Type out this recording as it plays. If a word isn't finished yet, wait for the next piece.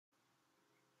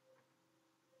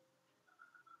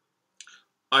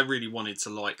I really wanted to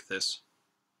like this.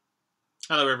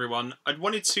 Hello everyone, I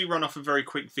wanted to run off a very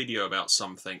quick video about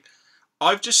something.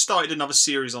 I've just started another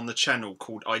series on the channel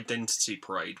called Identity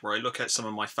Parade, where I look at some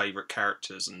of my favourite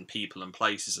characters and people and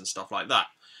places and stuff like that.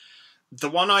 The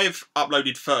one I've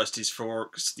uploaded first is for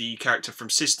the character from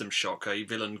System Shock, a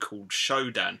villain called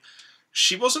Shodan.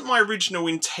 She wasn't my original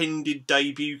intended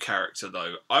debut character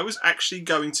though. I was actually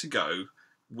going to go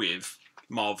with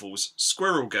Marvel's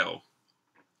Squirrel Girl.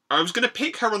 I was going to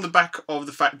pick her on the back of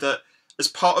the fact that as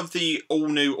part of the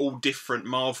all-new, all-different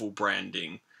Marvel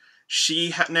branding,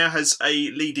 she now has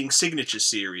a leading signature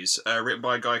series written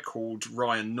by a guy called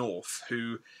Ryan North,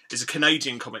 who is a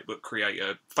Canadian comic book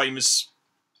creator, famous,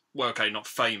 well, okay, not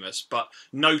famous, but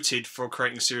noted for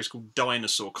creating a series called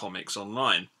Dinosaur Comics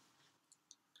online.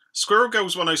 Squirrel Girl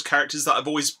was one of those characters that I've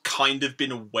always kind of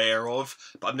been aware of,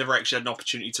 but I've never actually had an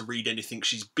opportunity to read anything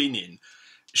she's been in.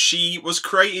 She was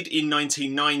created in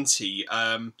 1990.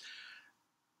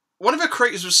 One of her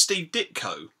creators was Steve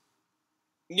Ditko.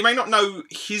 You may not know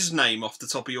his name off the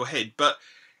top of your head, but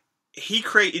he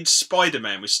created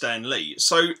Spider-Man with Stan Lee.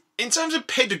 So, in terms of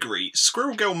pedigree,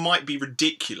 Squirrel Girl might be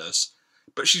ridiculous,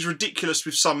 but she's ridiculous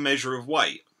with some measure of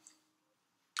weight.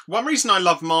 One reason I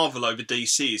love Marvel over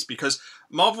DC is because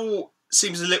Marvel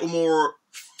seems a little more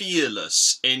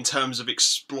fearless in terms of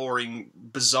exploring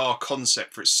bizarre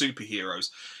concept for its superheroes.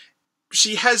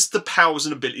 She has the powers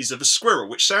and abilities of a squirrel,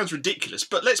 which sounds ridiculous,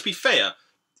 but let's be fair.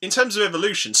 In terms of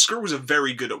evolution, squirrels are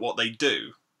very good at what they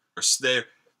do. They're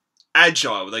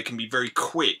agile, they can be very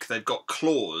quick, they've got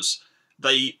claws,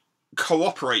 they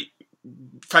cooperate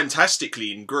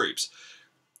fantastically in groups.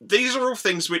 These are all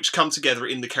things which come together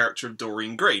in the character of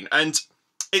Doreen Green, and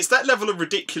it's that level of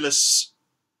ridiculousness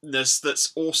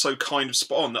that's also kind of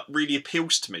spot on that really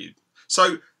appeals to me.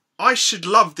 So I should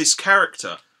love this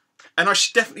character, and I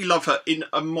should definitely love her in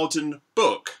a modern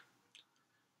book.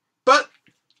 But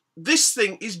this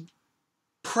thing is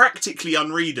practically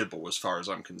unreadable as far as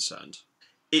I'm concerned.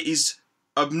 It is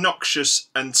obnoxious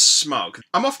and smug.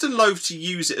 I'm often loath to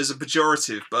use it as a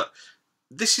pejorative, but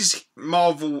this is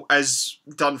Marvel as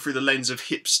done through the lens of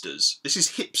hipsters. This is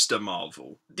hipster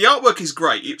Marvel. The artwork is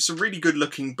great, it's a really good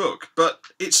looking book, but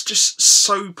it's just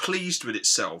so pleased with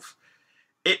itself.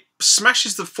 It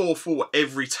smashes the 4-4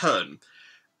 every turn.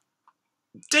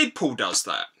 Deadpool does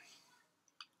that.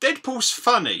 Deadpool's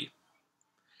funny.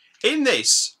 In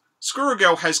this, Squirrel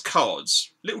Girl has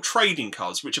cards, little trading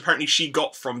cards, which apparently she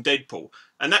got from Deadpool,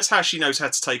 and that's how she knows how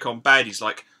to take on baddies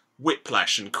like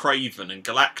Whiplash and Kraven and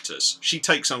Galactus. She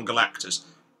takes on Galactus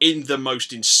in the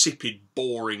most insipid,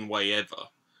 boring way ever.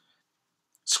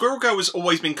 Squirrel Girl has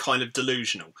always been kind of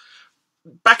delusional.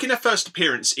 Back in her first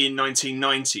appearance in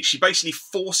 1990, she basically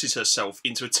forces herself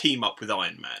into a team-up with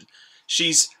Iron Man.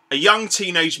 She's a young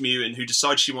teenage mutant who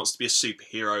decides she wants to be a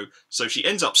superhero, so she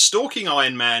ends up stalking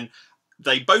Iron Man.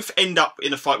 They both end up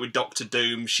in a fight with Doctor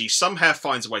Doom. She somehow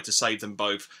finds a way to save them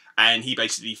both, and he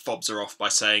basically fobs her off by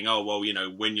saying, oh, well, you know,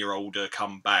 when you're older,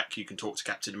 come back, you can talk to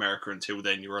Captain America, until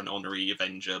then you're an honorary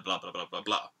Avenger, blah, blah, blah, blah,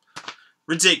 blah.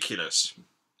 Ridiculous.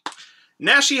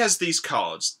 Now she has these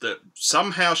cards that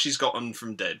somehow she's gotten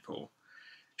from Deadpool.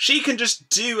 She can just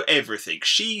do everything.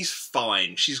 She's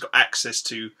fine. She's got access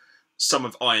to some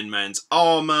of Iron Man's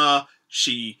armour.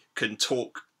 She can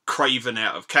talk Kraven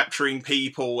out of capturing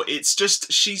people. It's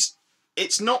just,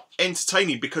 it's not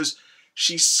entertaining because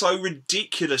she's so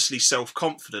ridiculously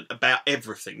self-confident about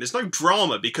everything. There's no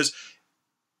drama because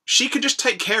she can just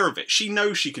take care of it. She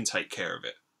knows she can take care of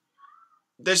it.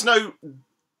 There's no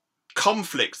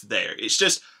conflict there. It's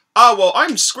just, oh, well,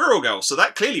 I'm Squirrel Girl, so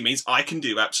that clearly means I can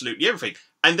do absolutely everything.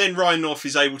 And then Ryan North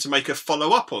is able to make a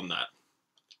follow-up on that.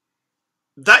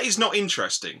 That is not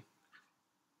interesting.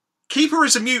 Keep her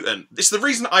as a mutant. It's the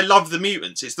reason I love the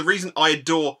mutants. It's the reason I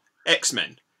adore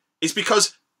X-Men. It's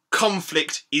because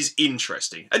conflict is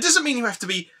interesting. It doesn't mean you have to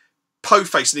be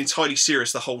po-faced and entirely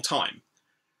serious the whole time.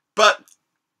 But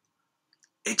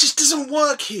it just doesn't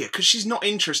work here because she's not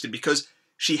interested because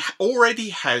she already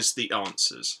has the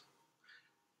answers.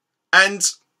 And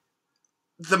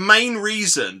the main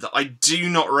reason that I do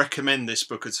not recommend this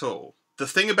book at all, the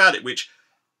thing about it which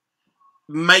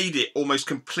made it almost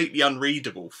completely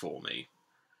unreadable for me,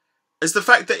 is the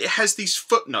fact that it has these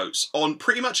footnotes on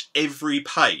pretty much every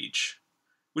page,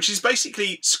 which is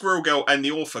basically Squirrel Girl and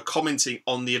the author commenting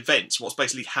on the events, what's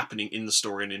basically happening in the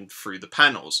story and in through the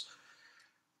panels.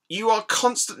 You are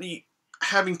constantly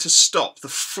having to stop. The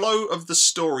flow of the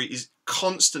story is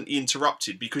constantly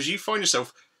interrupted because you find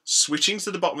yourself switching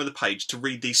to the bottom of the page to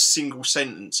read these single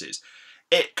sentences.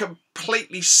 It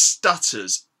completely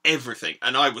stutters everything,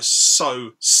 and I was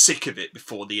so sick of it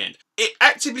before the end. It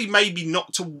actively made me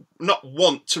not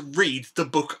want to read the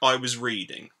book I was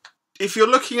reading. If you're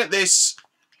looking at this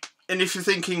and if you're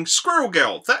thinking, Squirrel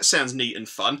Girl, that sounds neat and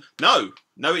fun. No,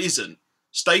 it isn't.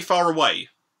 Stay far away.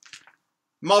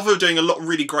 Marvel are doing a lot of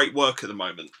really great work at the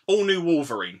moment. All new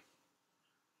Wolverine.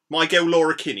 My girl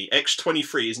Laura Kinney,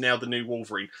 X-23, is now the new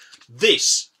Wolverine.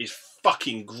 This is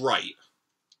fucking great.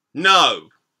 No.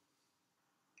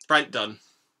 Rant done.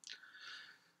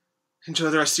 Enjoy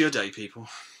the rest of your day, people.